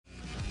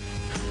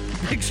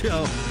Big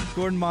Show.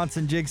 Gordon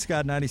Monson, Jake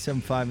Scott, 97.5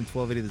 and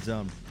 1280 The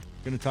Zone.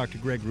 Going to talk to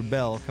Greg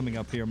Wrubell coming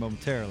up here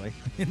momentarily.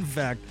 In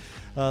fact,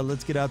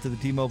 let's get out to the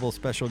T-Mobile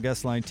special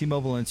guest line.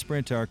 T-Mobile and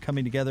Sprint are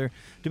coming together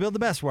to build the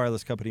best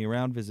wireless company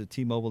around. Visit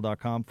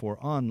T-Mobile.com for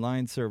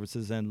online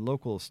services and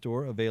local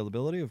store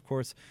availability. Of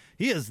course,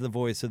 he is the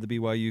voice of the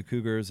BYU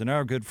Cougars and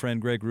our good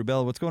friend Greg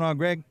Wrubell. What's going on,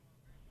 Greg?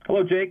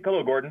 Hello, Jake.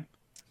 Hello, Gordon.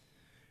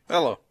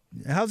 Hello.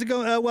 How's it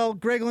going? Well,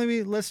 Greg,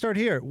 let's start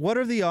here. What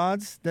are the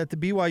odds that the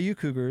BYU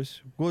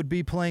Cougars would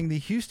be playing the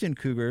Houston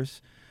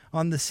Cougars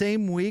on the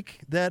same week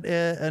that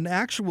an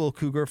actual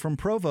Cougar from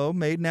Provo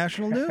made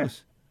national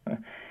news?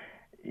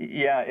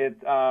 Yeah,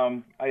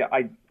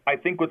 I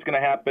think what's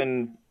going to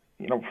happen,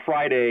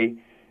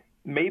 Friday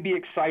may be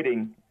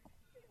exciting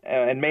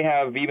and may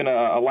have even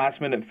a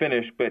last-minute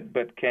finish,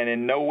 but can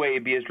in no way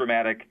be as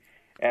dramatic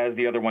as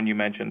the other one you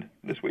mentioned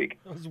this week.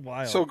 That was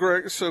wild. So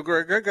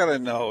Greg, I got to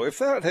know, if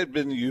that had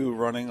been you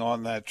running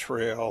on that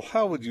trail,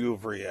 how would you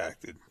have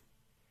reacted?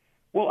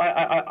 Well,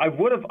 I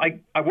would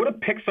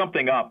have picked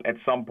something up at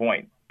some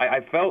point. I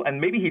felt, and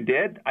maybe he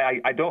did.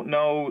 I don't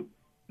know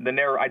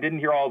I didn't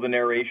hear all the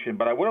narration,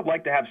 but I would have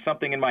liked to have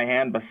something in my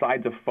hand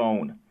besides a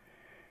phone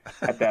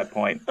at that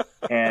point.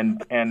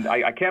 and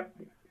I kept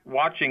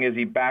watching as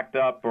he backed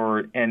up,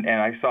 and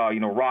I saw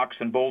rocks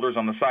and boulders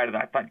on the side of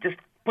that. I thought, just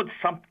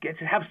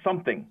have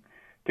something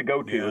to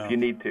go to if you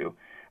need to.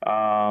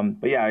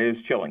 But yeah, it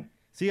was chilling.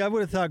 See, I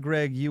would have thought,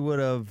 Greg, you would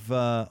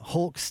have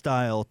Hulk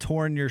style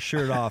torn your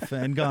shirt off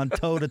and gone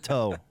toe to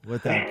toe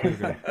with that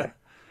Cougar.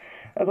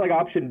 That's like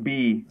option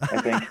B,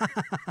 I think.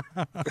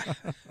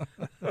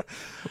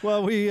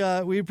 Well,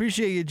 we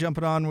appreciate you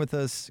jumping on with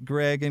us,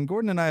 Greg. And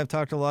Gordon and I have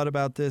talked a lot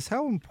about this.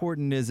 How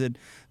important is it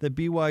that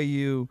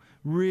BYU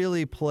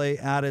really play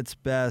at its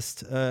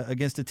best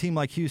against a team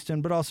like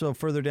Houston, but also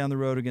further down the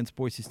road against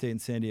Boise State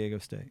and San Diego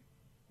State?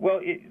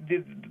 Well,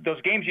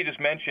 those games you just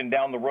mentioned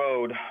down the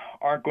road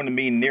aren't going to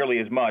mean nearly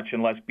as much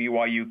unless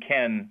BYU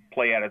can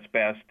play at its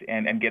best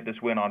and get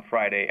this win on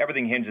Friday.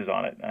 Everything hinges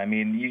on it. I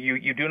mean,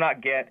 you do not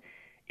get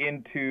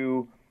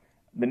into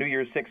the New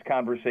Year's Six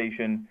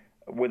conversation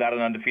without an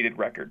undefeated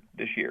record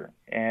this year.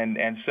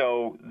 And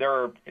so there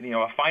are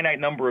a finite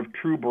number of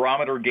true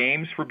barometer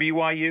games for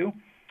BYU.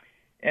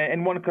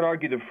 And one could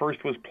argue the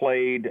first was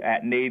played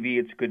at Navy.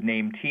 It's a good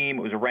named team.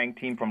 It was a ranked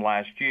team from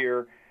last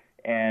year.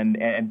 And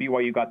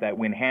BYU got that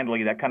win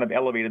handily. That kind of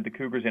elevated the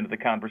Cougars into the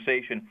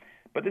conversation.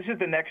 But this is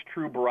the next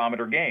true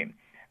barometer game.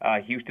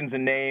 Houston's a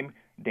name.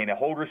 Dana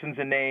Holgerson's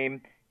a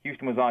name.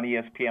 Houston was on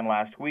ESPN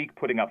last week,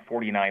 putting up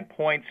 49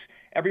 points.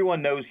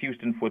 Everyone knows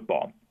Houston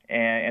football.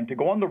 And to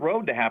go on the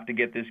road to have to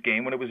get this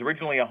game, when it was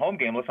originally a home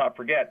game, let's not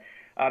forget,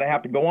 to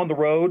have to go on the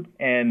road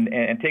and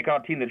take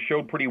on a team that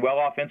showed pretty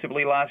well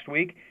offensively last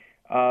week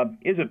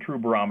is a true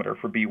barometer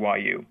for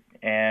BYU.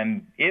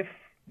 And if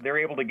they're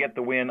able to get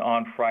the win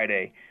on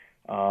Friday,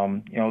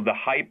 the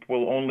hype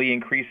will only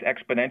increase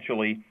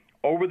exponentially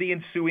over the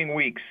ensuing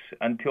weeks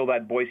until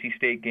that Boise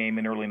State game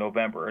in early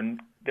November. And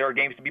there are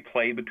games to be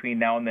played between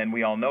now and then.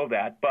 We all know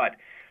that. But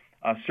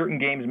certain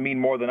games mean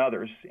more than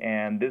others.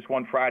 And this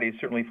one Friday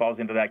certainly falls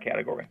into that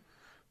category.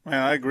 Man,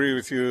 I agree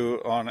with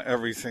you on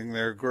everything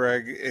there,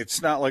 Greg.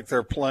 It's not like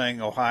they're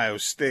playing Ohio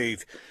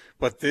State,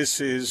 but this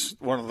is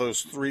one of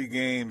those three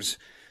games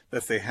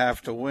that they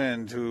have to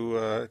win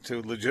to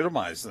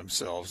legitimize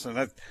themselves. And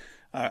that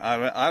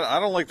I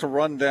don't like to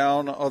run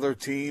down other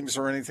teams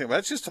or anything.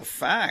 That's just a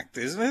fact,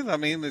 isn't it? I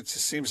mean, it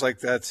just seems like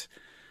that's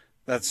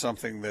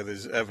something that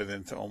is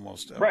evident to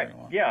almost everyone.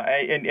 Right, yeah,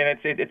 and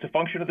it's a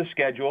function of the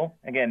schedule.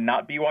 Again,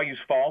 not BYU's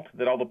fault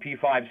that all the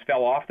P5s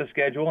fell off the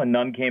schedule and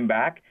none came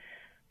back.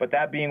 But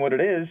that being what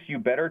it is, you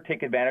better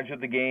take advantage of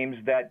the games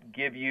that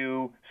give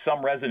you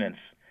some resonance,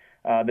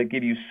 that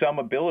give you some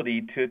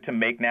ability to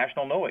make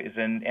national noise.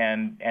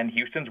 And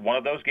Houston's one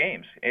of those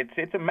games.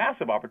 It's a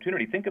massive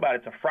opportunity. Think about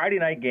it. It's a Friday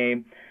night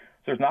game.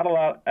 So there's not a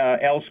lot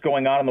else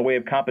going on in the way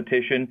of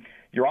competition.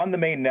 You're on the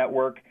main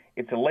network.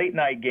 It's a late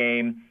night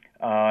game.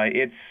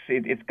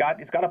 It's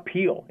got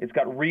appeal. It's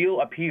got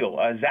real appeal.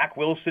 Zach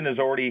Wilson is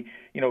already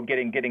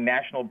getting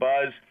national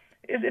buzz.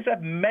 It's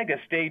a mega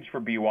stage for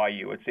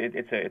BYU.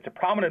 It's a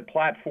prominent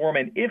platform,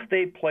 and if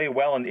they play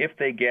well and if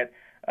they get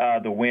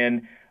the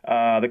win,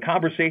 the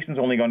conversation's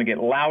only going to get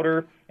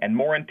louder and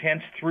more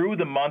intense through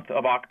the month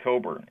of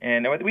October.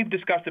 And we've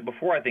discussed it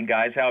before, I think,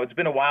 guys, how it's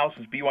been a while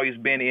since BYU's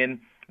been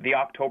in the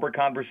October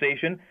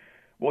conversation.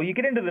 Well, you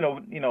get into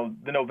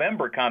the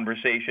November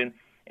conversation,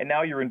 and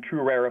now you're in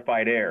true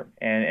rarefied air.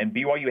 And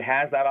BYU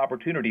has that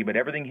opportunity, but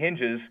everything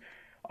hinges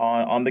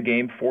on the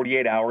game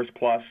 48 hours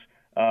plus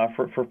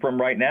from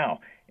right now.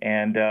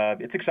 And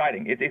it's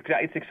exciting.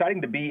 It's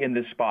exciting to be in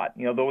this spot.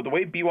 The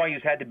way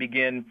BYU's had to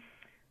begin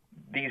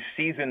these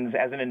seasons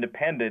as an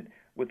independent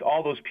with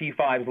all those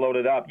P5s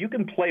loaded up, you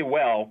can play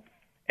well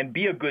and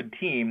be a good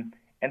team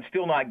and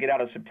still not get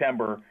out of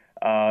September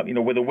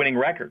with a winning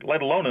record,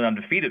 let alone an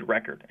undefeated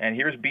record. And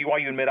here's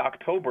BYU in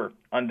mid-October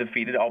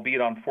undefeated,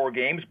 albeit on 4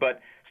 games, but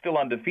still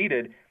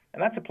undefeated.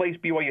 And that's a place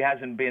BYU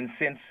hasn't been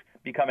since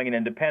becoming an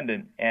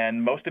independent.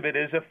 And most of it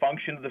is a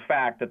function of the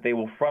fact that they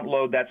will front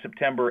load that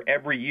September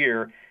every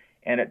year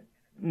and it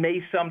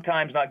may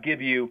sometimes not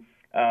give you,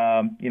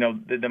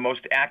 the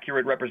most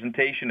accurate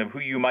representation of who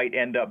you might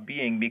end up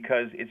being,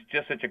 because it's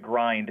just such a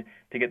grind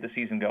to get the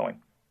season going.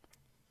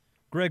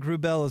 Greg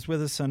Wrubell is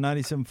with us on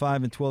 97.5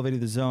 and 1280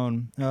 The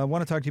Zone. I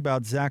want to talk to you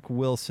about Zach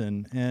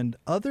Wilson. And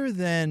other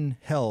than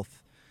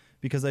health,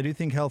 because I do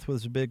think health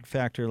was a big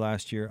factor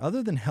last year,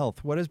 other than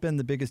health, what has been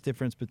the biggest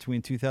difference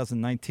between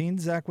 2019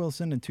 Zach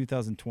Wilson and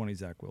 2020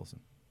 Zach Wilson?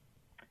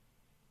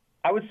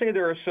 I would say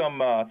there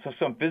are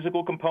some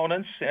physical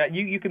components.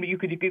 You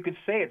could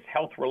say it's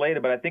health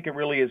related, but I think it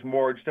really is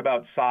more just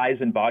about size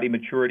and body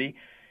maturity,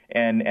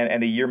 and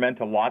a year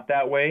meant a lot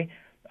that way.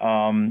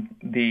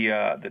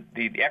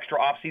 The extra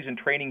off-season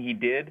training he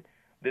did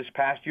this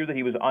past year that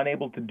he was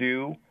unable to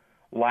do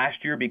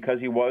last year because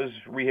he was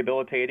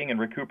rehabilitating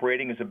and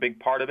recuperating is a big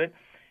part of it.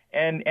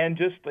 And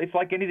just, it's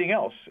like anything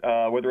else,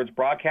 whether it's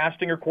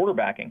broadcasting or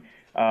quarterbacking.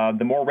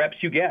 The more reps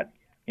you get,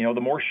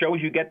 the more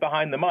shows you get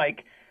behind the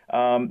mic,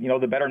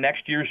 the better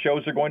next year's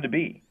shows are going to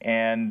be.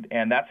 And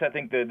that's, I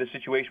think, the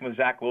situation with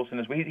Zach Wilson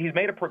is he's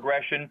made a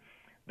progression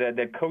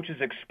that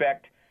coaches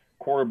expect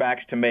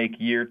quarterbacks to make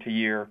year to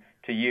year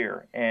to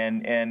year.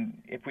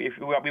 And if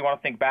we want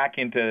to think back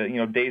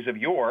into, days of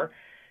yore,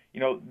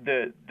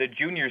 the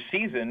junior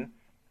season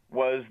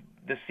was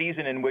the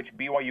season in which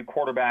BYU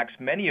quarterbacks,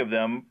 many of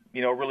them,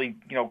 really,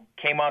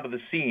 came onto the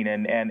scene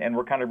and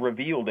were kind of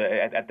revealed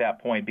at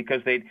that point,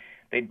 because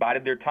they'd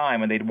bided their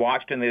time and they'd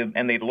watched and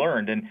they'd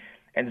learned.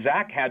 And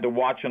Zach had to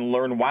watch and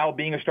learn while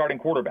being a starting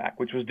quarterback,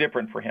 which was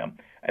different for him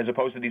as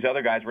opposed to these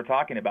other guys we're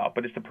talking about.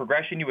 But it's the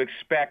progression you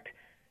expect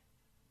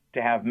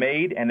to have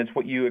made, and it's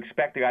what you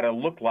expect the guy to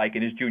look like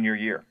in his junior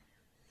year.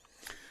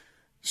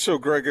 So,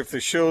 Greg, if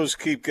the shows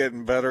keep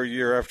getting better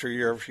year after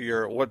year after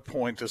year, at what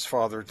point does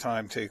Father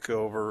Time take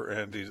over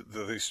and do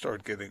they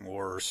start getting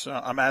worse?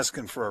 I'm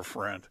asking for a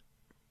friend.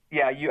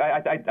 Yeah,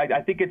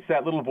 I think it's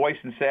that little voice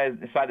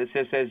inside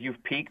that says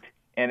you've peaked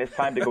and it's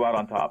time to go out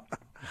on top.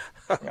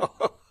 Yeah.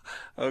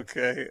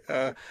 Okay.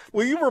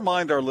 Will you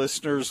remind our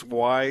listeners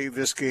why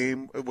this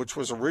game, which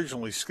was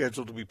originally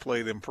scheduled to be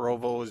played in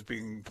Provo, is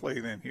being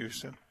played in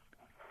Houston?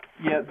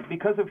 Yeah,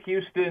 because of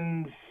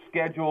Houston's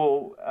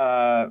schedule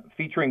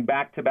featuring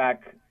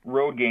back-to-back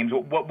road games,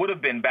 what would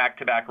have been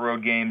back-to-back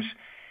road games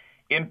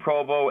in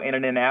Provo and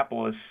in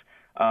Annapolis,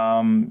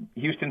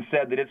 Houston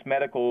said that its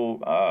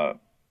medical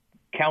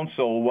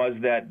counsel was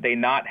that they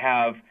not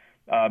have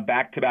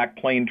back-to-back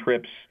plane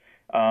trips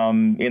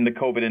in the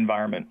COVID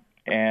environment.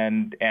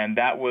 And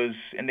that was,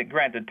 and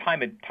granted,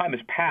 time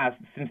has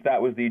passed since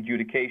that was the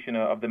adjudication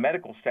of the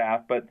medical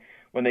staff, but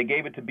when they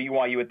gave it to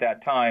BYU at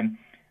that time,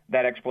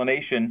 that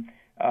explanation,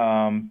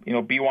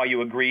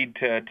 BYU agreed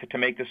to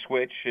make the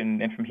switch,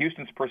 and from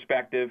Houston's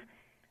perspective,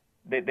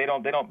 they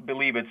don't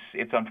believe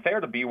it's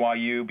unfair to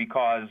BYU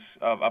because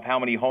of how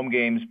many home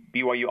games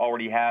BYU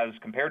already has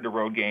compared to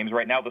road games.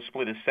 Right now, the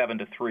split is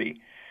 7-3,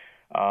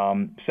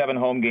 7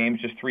 home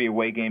games, just 3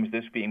 away games.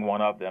 This being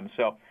one of them.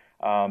 So,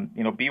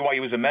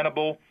 BYU is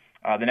amenable.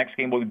 The next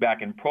game will be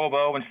back in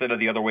Provo instead of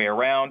the other way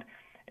around.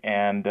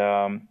 And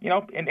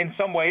in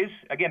some ways,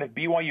 again, if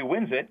BYU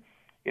wins it,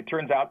 it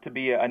turns out to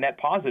be a net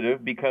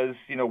positive because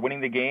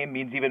winning the game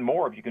means even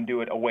more if you can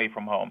do it away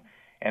from home.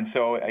 And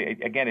so,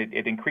 again,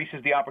 it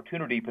increases the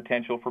opportunity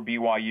potential for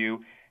BYU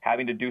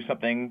having to do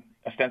something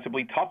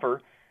ostensibly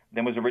tougher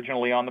than was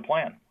originally on the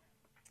plan.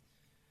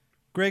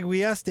 Greg,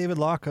 we asked David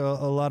Locke a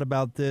lot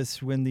about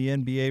this when the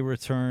NBA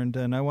returned,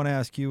 and I want to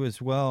ask you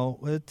as well.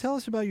 Tell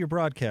us about your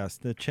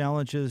broadcast, the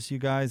challenges you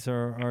guys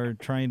are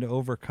trying to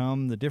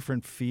overcome, the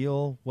different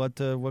feel. What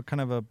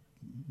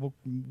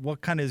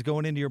kind is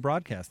going into your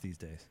broadcast these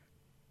days?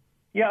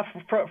 Yeah,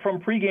 from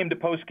pregame to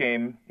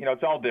postgame,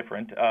 it's all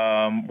different.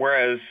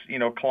 Whereas,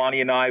 Kalani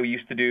and I, we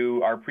used to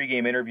do our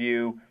pregame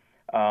interview,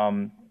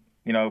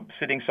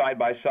 sitting side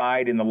by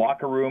side in the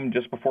locker room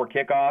just before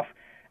kickoff.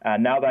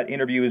 Now that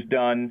interview is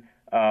done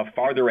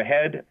farther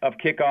ahead of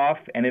kickoff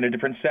and in a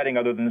different setting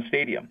other than the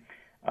stadium.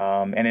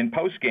 And in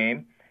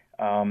postgame,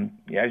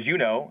 as you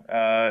know,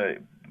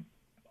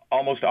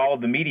 almost all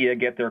of the media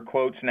get their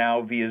quotes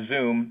now via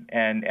Zoom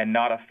and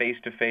not a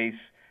face-to-face,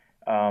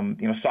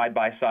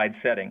 side-by-side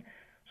setting.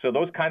 So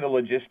those kind of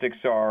logistics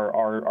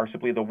are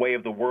simply the way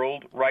of the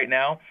world right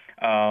now.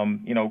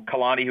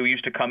 Kalani, who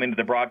used to come into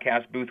the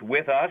broadcast booth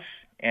with us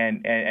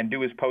and do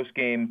his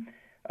postgame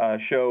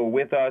show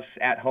with us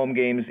at home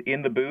games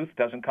in the booth,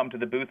 doesn't come to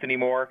the booth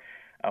anymore.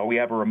 We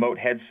have a remote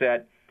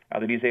headset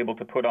that he's able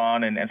to put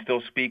on and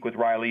still speak with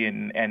Riley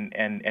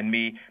and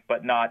me,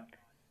 but not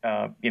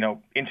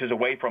inches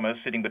away from us,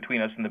 sitting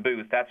between us in the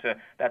booth. That's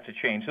a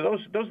change. So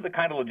those are the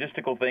kind of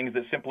logistical things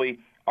that simply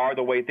are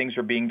the way things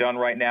are being done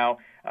right now.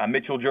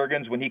 Mitchell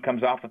Juergens, when he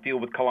comes off the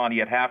field with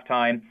Kalani at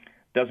halftime,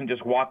 doesn't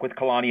just walk with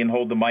Kalani and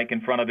hold the mic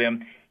in front of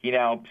him. He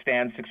now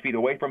stands 6 feet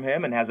away from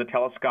him and has a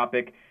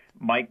telescopic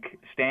mic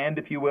stand,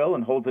 if you will,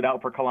 and holds it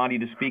out for Kalani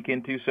to speak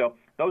into. So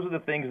those are the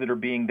things that are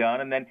being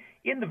done. And then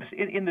in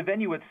the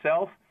venue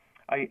itself,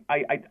 I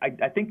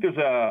think there's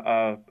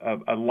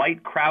a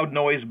light crowd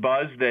noise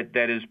buzz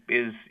that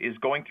is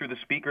going through the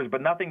speakers,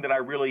 but nothing that I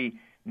really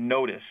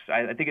notice.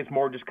 I think it's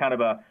more just kind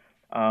of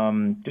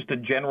just a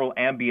general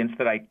ambience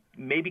that I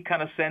maybe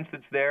kind of sense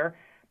that's there,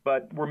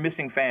 but we're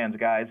missing fans,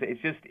 guys.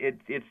 It's just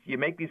it's you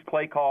make these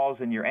play calls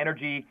and your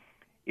energy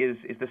is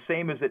the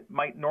same as it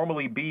might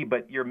normally be,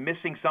 but you're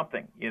missing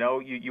something. You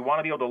want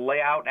to be able to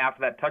lay out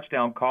after that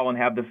touchdown call and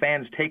have the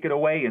fans take it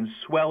away and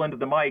swell into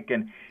the mic,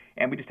 and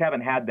we just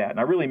haven't had that, and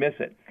I really miss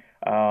it.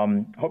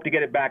 Hope to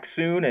get it back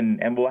soon,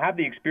 and we'll have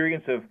the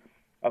experience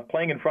of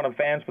playing in front of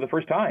fans for the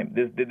first time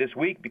this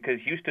week, because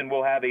Houston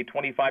will have a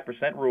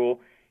 25% rule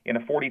in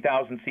a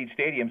 40,000-seat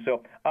stadium,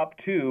 so up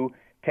to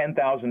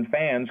 10,000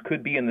 fans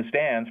could be in the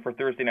stands for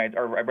Thursday night,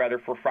 or rather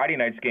for Friday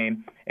night's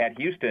game at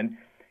Houston.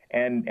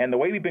 And the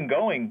way we've been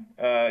going,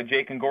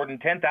 Jake and Gordon,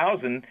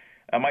 10,000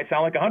 might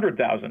sound like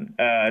 100,000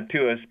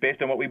 to us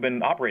based on what we've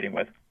been operating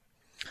with.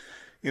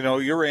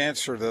 Your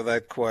answer to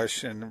that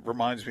question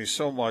reminds me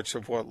so much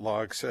of what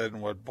Locke said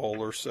and what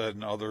Bowler said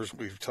and others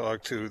we've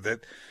talked to,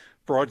 that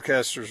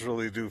broadcasters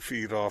really do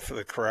feed off of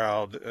the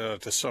crowd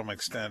to some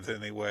extent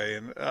anyway.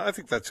 And I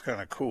think that's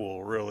kind of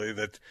cool, really,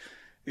 that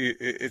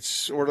it's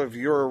sort of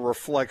your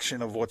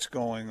reflection of what's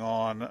going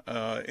on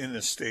in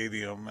the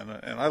stadium, and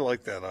I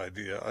like that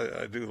idea.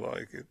 I do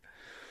like it.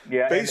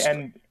 Yeah,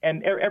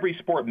 and every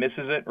sport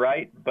misses it,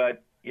 right?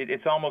 But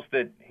it's almost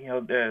that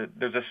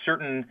there's a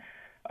certain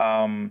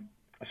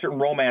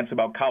romance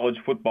about college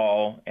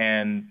football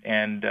and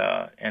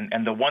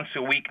the once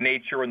a week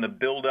nature and the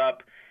build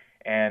up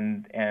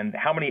and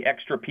how many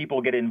extra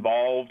people get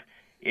involved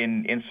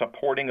in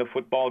supporting a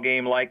football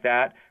game like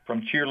that,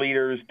 from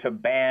cheerleaders to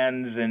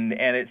bands, and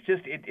it's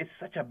just it's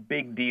such a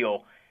big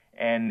deal,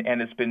 and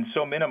it's been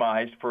so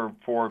minimized for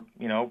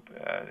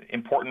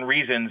important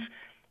reasons,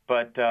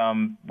 but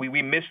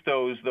we miss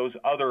those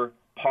other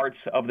parts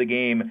of the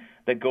game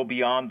that go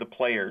beyond the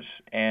players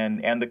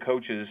and the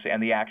coaches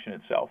and the action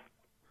itself.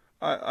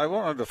 I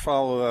wanted to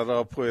follow that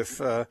up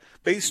with,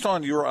 based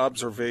on your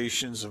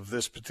observations of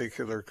this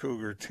particular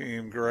Cougar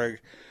team, Greg,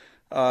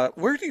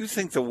 where do you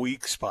think the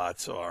weak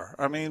spots are?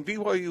 I mean,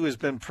 BYU has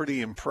been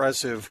pretty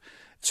impressive.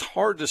 It's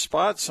hard to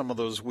spot some of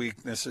those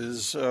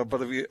weaknesses,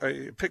 but are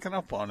you picking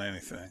up on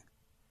anything?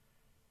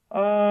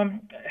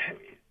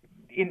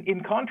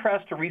 In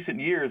contrast to recent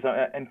years,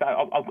 and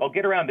I'll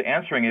get around to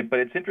answering it, but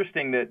it's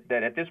interesting that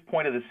at this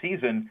point of the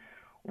season,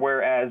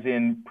 whereas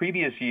in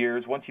previous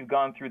years, once you've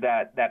gone through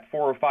that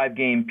 4 or 5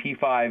 game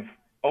P5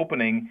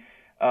 opening,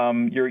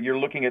 you're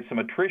looking at some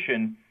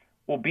attrition.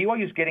 Well,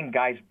 BYU's getting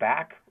guys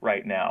back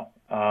right now,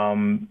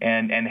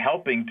 and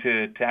helping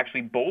to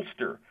actually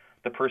bolster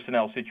the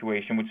personnel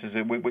situation, which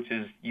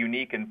is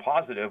unique and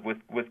positive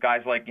with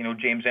guys like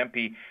James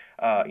Empey,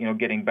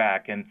 getting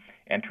back, and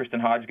Tristan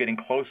Hodge getting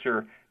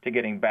closer to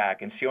getting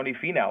back, and Sione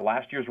Finau,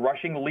 last year's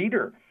rushing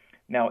leader,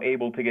 now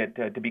able to get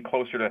to be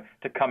closer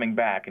to coming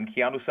back, and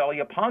Keanu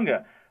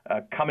Saliapanga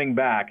coming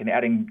back and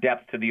adding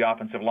depth to the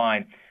offensive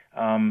line.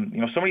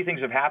 So many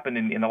things have happened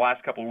in the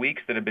last couple of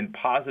weeks that have been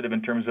positive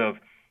in terms of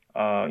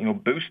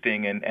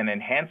boosting and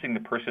enhancing the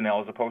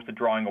personnel as opposed to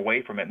drawing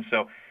away from it. And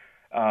so,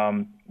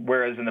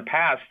 whereas in the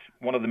past,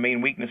 one of the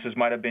main weaknesses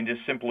might have been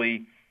just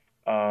simply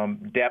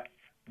depth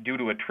due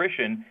to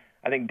attrition,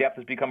 I think depth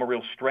has become a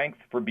real strength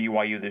for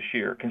BYU this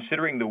year.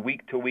 Considering the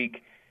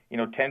week-to-week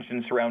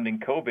tension surrounding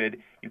COVID,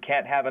 you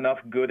can't have enough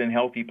good and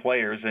healthy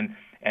players,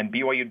 and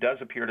BYU does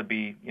appear to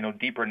be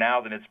deeper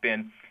now than it's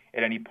been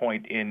at any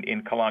point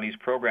in Kalani's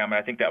program. And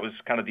I think that was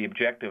kind of the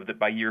objective, that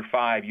by year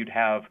 5 you'd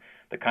have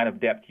the kind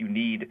of depth you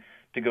need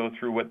to go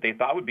through what they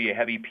thought would be a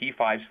heavy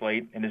P5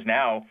 slate, and is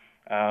now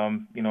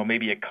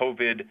maybe a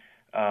COVID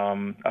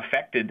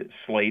affected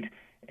slate,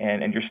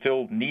 and you're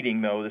still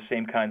needing though the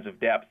same kinds of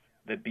depth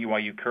that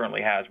BYU currently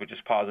has, which is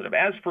positive.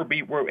 As for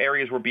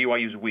areas where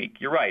BYU's weak,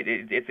 you're right.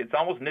 It's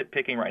almost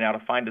nitpicking right now to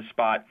find a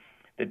spot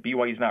that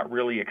BYU's not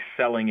really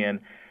excelling in,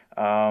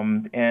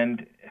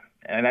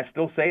 and I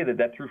still say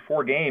that through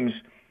 4 games,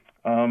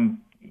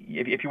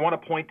 if you want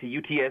to point to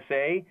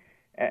UTSA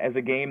as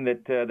a game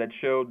that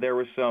showed there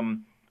was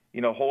some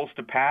holes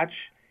to patch,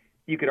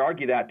 you could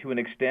argue that to an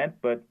extent,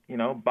 but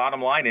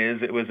bottom line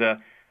is it was a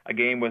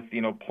game with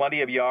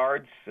plenty of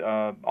yards,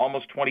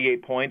 almost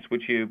 28 points,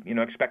 which you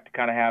expect to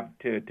kind of have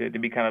to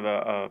be kind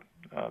of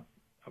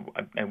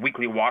a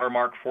weekly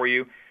watermark for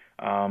you,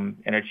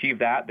 and achieve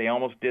that. They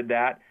almost did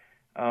that.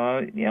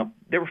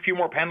 There were a few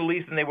more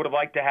penalties than they would have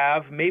liked to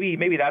have.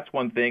 Maybe that's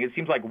one thing. It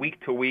seems like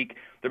week to week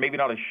they're maybe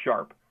not as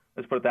sharp.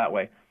 Let's put it that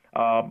way.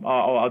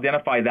 I'll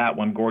identify that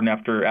one, Gordon,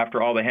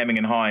 after all the hemming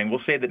and hawing.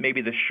 We'll say that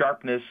maybe the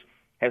sharpness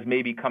has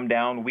maybe come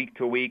down week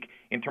to week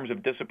in terms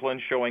of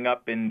discipline showing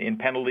up in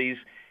penalties,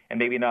 and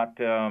maybe not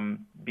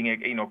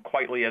being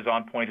quietly as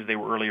on point as they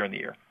were earlier in the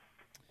year.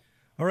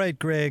 All right,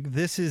 Greg,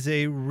 this is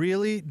a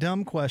really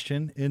dumb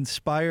question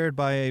inspired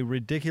by a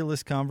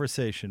ridiculous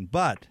conversation,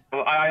 but...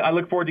 Well, I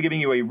look forward to giving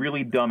you a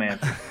really dumb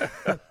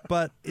answer.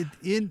 But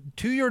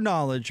to your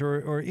knowledge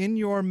or in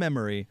your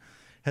memory,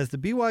 has the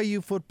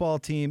BYU football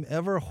team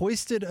ever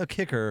hoisted a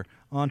kicker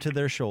onto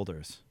their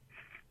shoulders?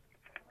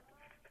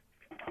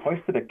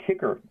 Hoisted a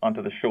kicker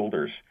onto the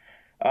shoulders.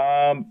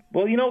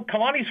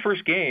 Kalani's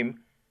first game,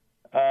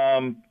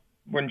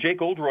 when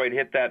Jake Oldroyd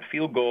hit that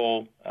field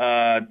goal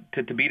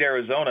to beat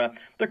Arizona,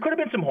 there could have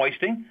been some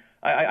hoisting.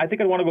 I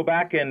think I'd want to go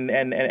back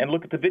and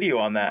look at the video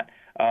on that.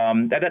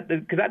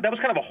 Because that was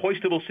kind of a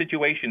hoistable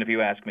situation, if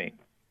you ask me.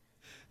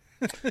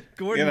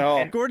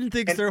 Gordon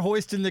thinks they're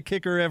hoisting the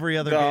kicker every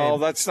other game. No,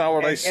 that's not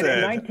what I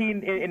said.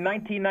 In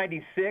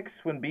 1996,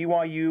 when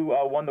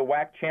BYU won the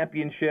WAC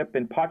championship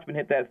and Pochman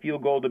hit that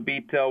field goal to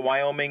beat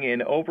Wyoming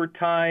in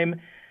overtime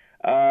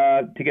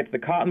to get to the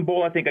Cotton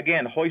Bowl, I think,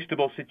 again,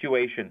 hoistable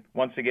situation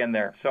once again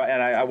there. So,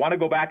 and I want to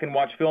go back and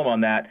watch film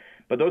on that.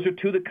 But those are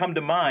two that come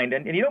to mind.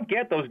 And you don't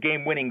get those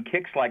game-winning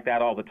kicks like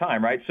that all the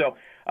time, right? So,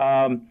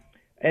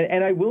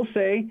 and I will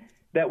say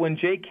that when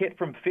Jake hit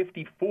from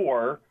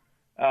 54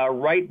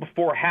 right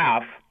before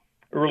half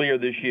earlier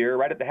this year,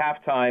 right at the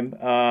halftime,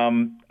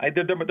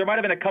 there might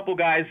have been a couple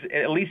guys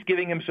at least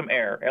giving him some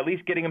air, at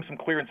least getting him some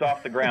clearance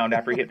off the ground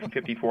after he hit from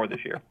 54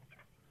 this year.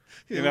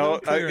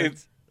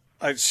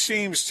 It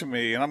seems to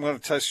me, and I'm going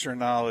to test your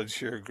knowledge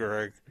here,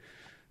 Greg,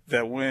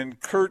 that when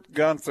Kurt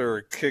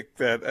Gunther kicked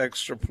that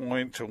extra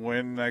point to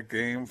win that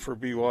game for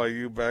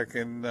BYU back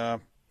in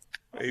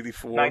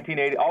 84.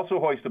 1980, also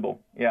hoistable.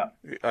 Yeah,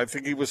 I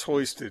think he was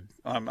hoisted.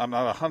 I'm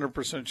not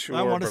 100% sure.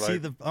 I want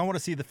to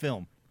see the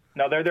film.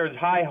 No, there's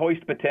high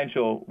hoist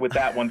potential with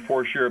that one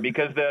for sure,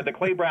 because the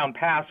Clay Brown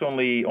pass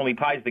only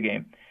ties the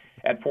game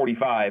at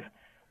 45.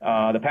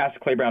 The pass to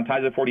Clay Brown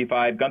ties at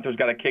 45. Gunther's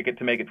got to kick it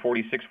to make it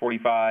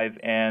 46-45.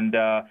 And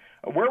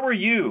where were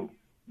you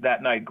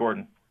that night,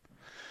 Gordon?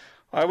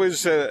 I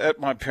was at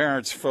my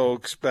parents'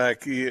 folks'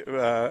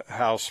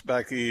 house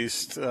back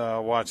east,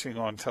 watching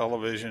on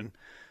television.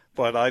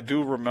 But I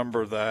do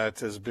remember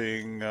that as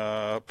being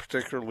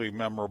particularly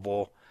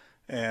memorable,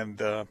 and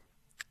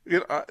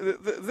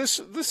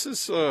this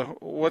is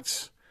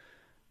what's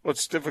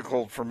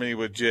difficult for me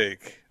with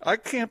Jake. I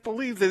can't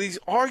believe that he's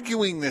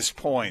arguing this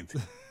point.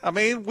 I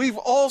mean, we've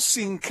all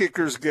seen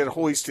kickers get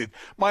hoisted.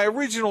 My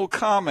original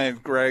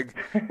comment, Greg,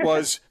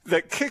 was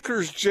that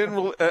kickers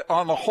generally,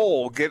 on the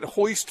whole, get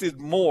hoisted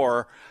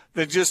more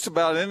than just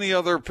about any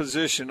other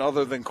position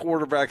other than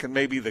quarterback and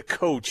maybe the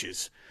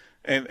coaches.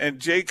 And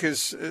Jake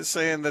is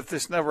saying that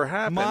this never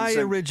happens. My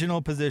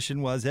original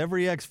position was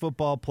every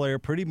ex-football player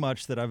pretty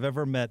much that I've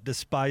ever met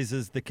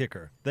despises the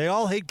kicker. They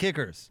all hate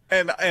kickers.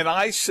 And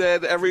I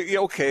said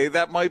okay,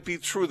 that might be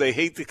true. They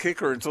hate the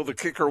kicker until the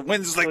kicker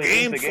wins the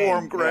game for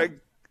him, Greg. Yeah.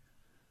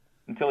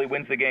 Until he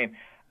wins the game.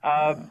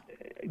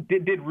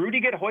 Did Rudy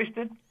get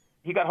hoisted?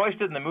 He got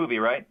hoisted in the movie,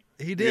 right?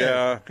 He did.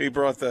 Yeah, he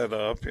brought that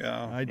up,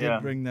 yeah. I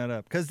did bring that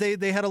up. Because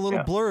they had a little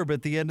blurb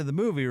at the end of the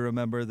movie,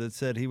 remember, that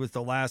said he was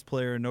the last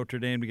player in Notre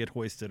Dame to get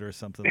hoisted or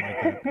something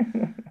like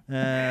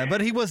that.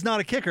 But he was not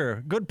a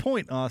kicker. Good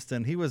point,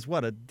 Austin. He was,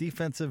 a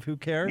defensive who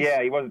cares?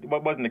 Yeah, he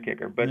wasn't a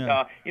kicker. But,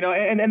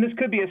 and this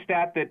could be a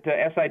stat that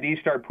SID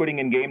start putting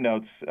in game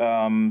notes,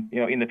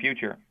 in the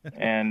future.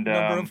 And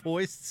Number of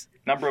hoists?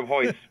 Number of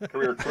hoists,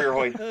 career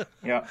hoists.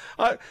 Yeah.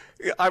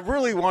 I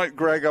really want,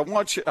 Greg, I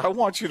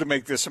want you to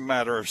make this a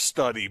matter of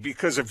study,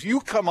 because if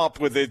you come up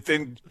with it,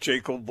 then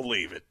Jake will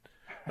believe it.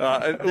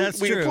 That's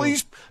true.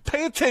 Please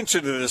pay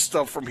attention to this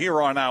stuff from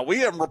here on out. We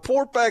have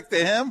report back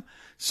to him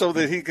so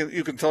that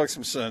you can talk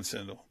some sense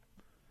into him.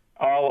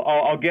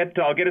 I'll get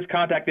his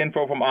contact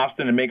info from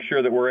Austin and make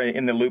sure that we're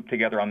in the loop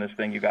together on this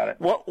thing. You got it.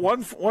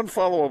 One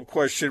follow-up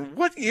question.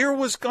 What year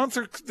was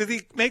Gunther? Did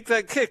he make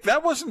that kick?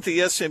 That wasn't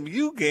the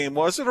SMU game,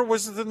 was it, or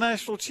was it the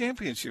national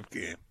championship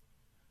game?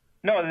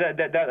 No,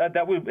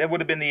 that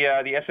would have been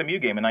the SMU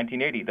game in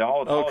 1980. The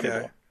Holiday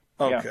Bowl.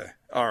 Okay. Yeah.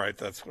 All right,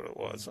 that's what it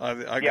was.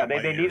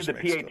 They needed the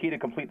PAT to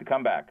complete the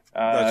comeback.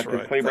 That's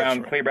right. Clay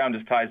Brown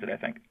just ties it, I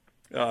think.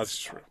 Oh, that's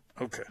true.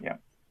 Okay. Yeah.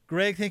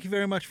 Greg, thank you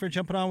very much for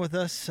jumping on with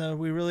us.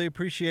 We really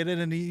appreciate it,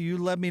 and you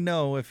let me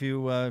know if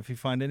you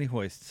find any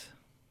hoists.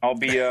 I'll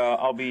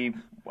be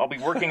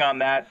working on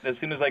that as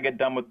soon as I get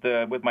done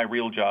with my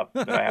real job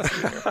that I have to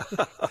do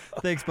here.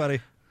 Thanks,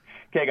 buddy.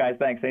 Okay, guys.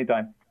 Thanks.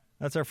 Anytime.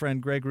 That's our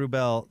friend Greg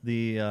Wrubell,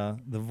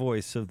 the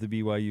voice of the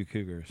BYU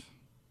Cougars.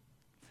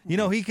 You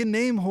know, he can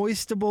name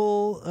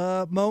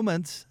hoistable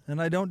moments,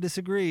 and I don't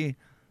disagree,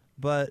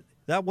 but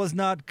that was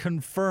not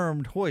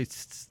confirmed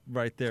hoists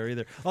right there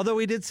either. Although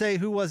he did say,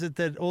 who was it,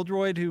 that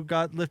Oldroyd who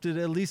got lifted,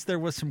 at least there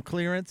was some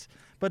clearance.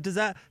 But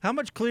how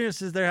much clearance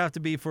does there have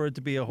to be for it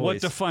to be a hoist?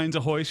 What defines a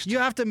hoist? You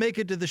have to make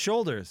it to the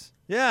shoulders.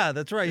 Yeah,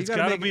 that's right. It's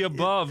got to be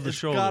above the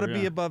shoulder. It's got to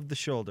be above the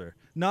shoulder.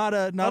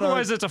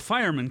 Otherwise, it's a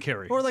fireman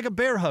carry. Or like a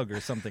bear hug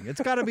or something.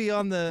 It's got to be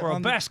on the... or a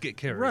basket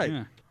carry. Right.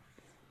 Yeah.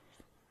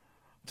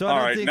 So all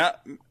right,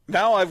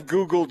 now I've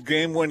Googled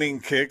game-winning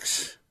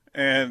kicks,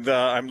 and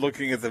I'm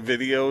looking at the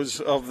videos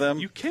of them.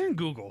 You can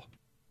Google.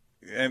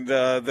 And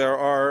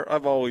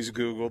I've always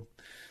Googled.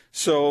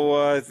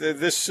 So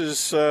this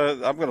is,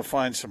 I'm going to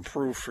find some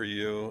proof for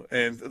you.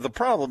 And the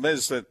problem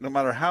is that no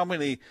matter how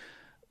many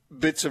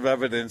bits of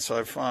evidence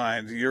I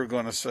find, you're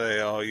going to say,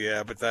 oh,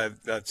 yeah, but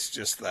that's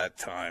just that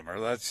time,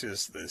 or that's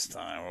just this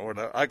time, or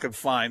whatever. I could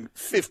find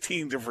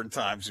 15 different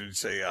times and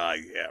say, yeah,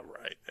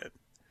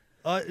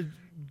 right.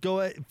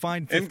 Go ahead,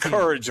 find 15.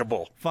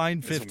 Incorrigible.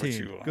 Find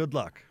 15. Good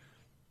luck.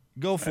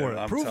 Go for it.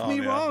 I'm Prove me telling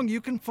you. wrong.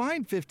 You can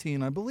find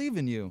 15. I believe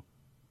in you.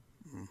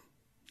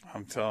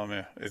 I'm telling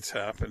you, it's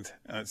happened,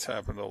 and it's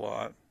happened a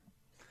lot.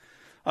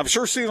 I'm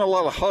sure seeing a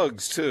lot of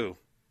hugs, too.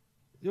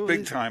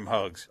 Big-time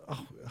hugs.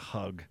 Oh,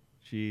 hug.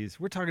 Jeez.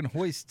 We're talking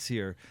hoists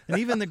here. And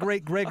even the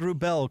great Greg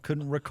Wrubell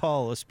couldn't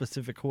recall a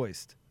specific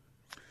hoist.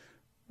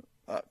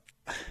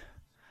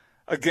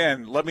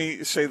 Again, let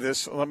me say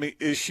this. Let me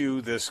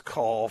issue this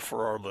call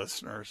for our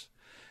listeners.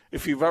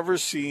 If you've ever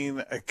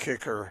seen a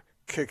kicker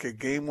kick a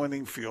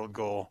game-winning field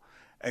goal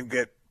and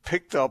get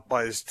picked up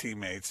by his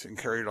teammates and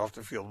carried off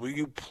the field, will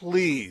you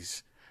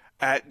please,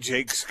 at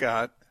Jake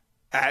Scott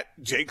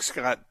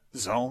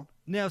Zone?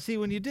 Now, see,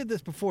 when you did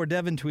this before,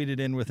 Devin tweeted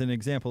in with an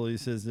example. He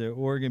says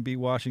Oregon beat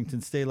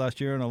Washington State last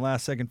year on a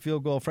last-second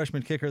field goal.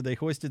 Freshman kicker, they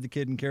hoisted the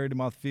kid and carried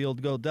him off the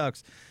field. Go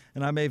Ducks.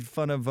 And I made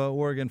fun of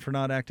Oregon for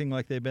not acting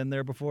like they've been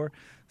there before.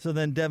 So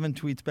then Devin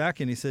tweets back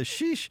and he says,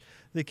 sheesh,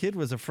 the kid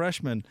was a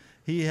freshman.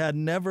 He had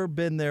never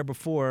been there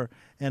before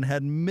and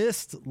had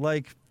missed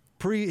like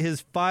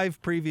his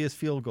 5 previous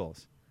field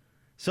goals.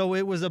 So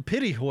it was a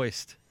pity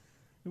hoist.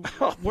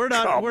 We're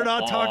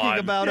not talking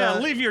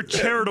about leave your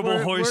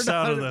charitable hoist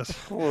out of this.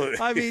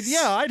 I mean,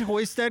 yeah, I'd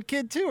hoist that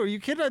kid too. Are you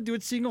kidding? I'd do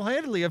it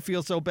single-handedly. I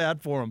feel so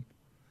bad for him.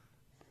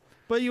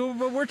 But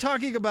we're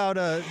talking about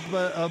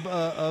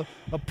a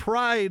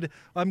pride.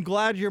 I'm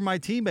glad you're my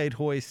teammate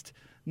hoist,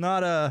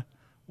 not a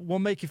will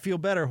make you feel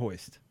better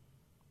hoist.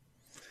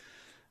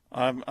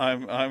 I'm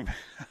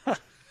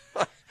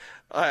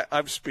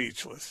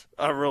speechless.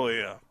 I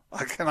really am.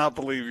 I cannot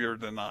believe you're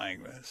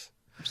denying this.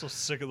 I'm so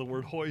sick of the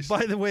word hoist.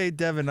 By the way,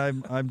 Devin,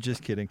 I'm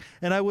just kidding.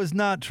 And I was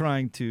not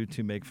trying to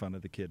make fun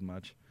of the kid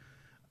much.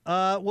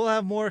 We'll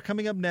have more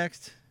coming up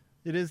next.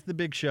 It is the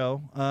big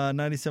show,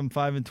 97.5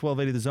 and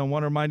 1280 The Zone.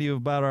 Want to remind you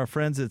about our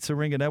friends at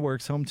Syringa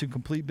Networks, home to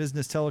complete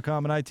business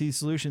telecom and IT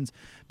solutions,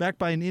 backed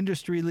by an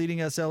industry-leading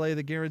SLA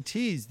that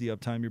guarantees the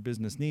uptime your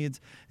business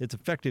needs. It's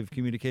effective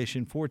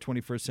communication for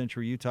 21st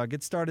century Utah.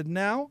 Get started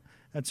now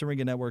at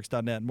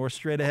syringanetworks.net. More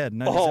straight ahead.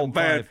 97.5. Oh,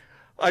 man.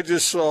 I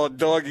just saw a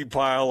doggy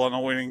pile on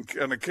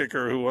a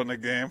kicker who won the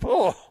game.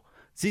 Oh,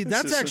 see,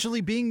 that's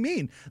actually being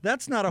mean.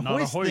 That's not a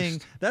hoist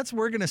thing. That's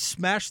we're going to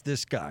smash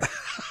this guy.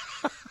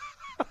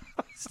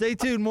 Stay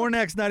tuned. More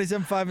next. 97.5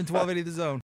 and 1280 The Zone.